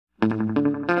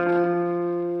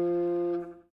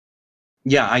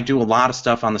Yeah, I do a lot of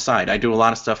stuff on the side. I do a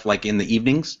lot of stuff like in the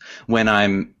evenings when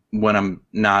I'm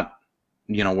not,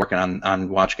 working on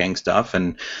Watch Gang stuff.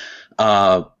 And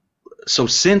uh, so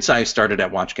since I started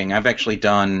at Watch Gang,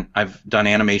 I've done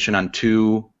animation on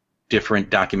two different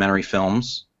documentary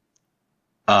films.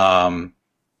 Um,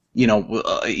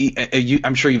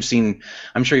 I'm sure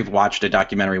you've watched a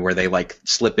documentary where they like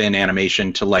slip in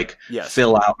animation to like Yes.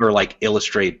 fill out or like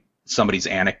illustrate somebody's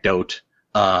anecdote,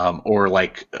 or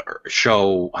like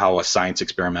show how a science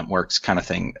experiment works, kind of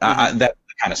thing. Hmm. That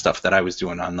kind of stuff that I was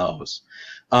doing on those.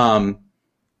 Um,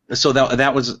 so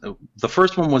that was the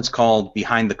first one was called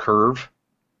Behind the Curve,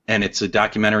 and it's a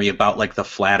documentary about like the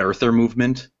flat earther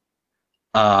movement,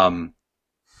 um,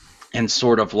 and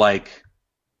sort of like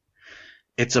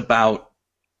it's about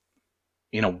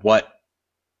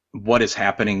what is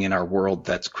happening in our world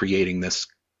that's creating this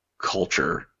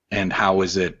culture and how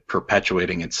is it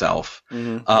perpetuating itself.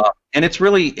 Hmm. And it's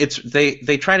really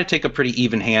they try to take a pretty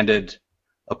even-handed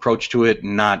approach to it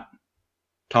and not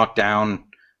talk down,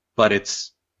 but it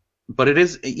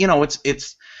is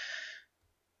it's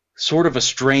sort of a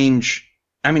strange.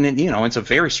 I mean, it's a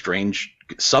very strange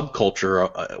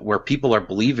subculture where people are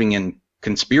believing in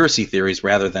conspiracy theories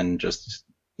rather than just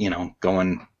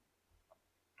going.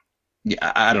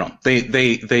 Yeah, I don't know. They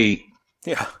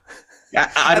Yeah. I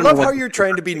I don't know love how what. you're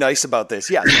trying to be nice about this.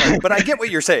 Yes, but I get what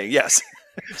you're saying. Yes.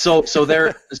 So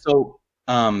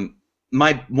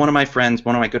one of my friends,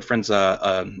 one of my good friends,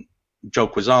 Joe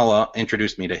Quazala,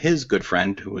 introduced me to his good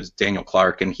friend who was Daniel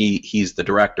Clark, and he's the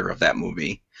director of that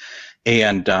movie.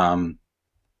 And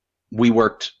we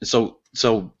worked. So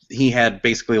he had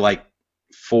basically like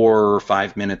 4 or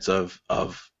 5 minutes of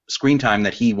screen time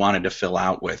that he wanted to fill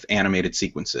out with animated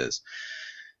sequences.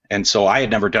 And so I had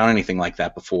never done anything like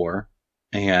that before,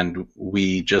 and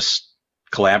we just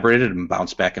collaborated and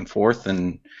bounced back and forth.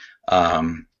 And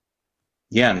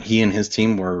yeah, and he and his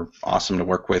team were awesome to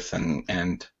work with,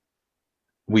 and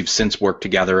we've since worked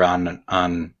together on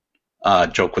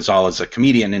Joe Quazala is a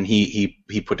comedian, and he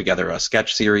put together a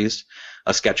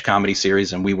sketch comedy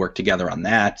series, and we worked together on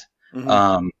that.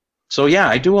 Hmm. So yeah,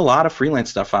 I do a lot of freelance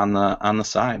stuff on the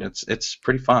side. It's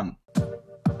pretty fun.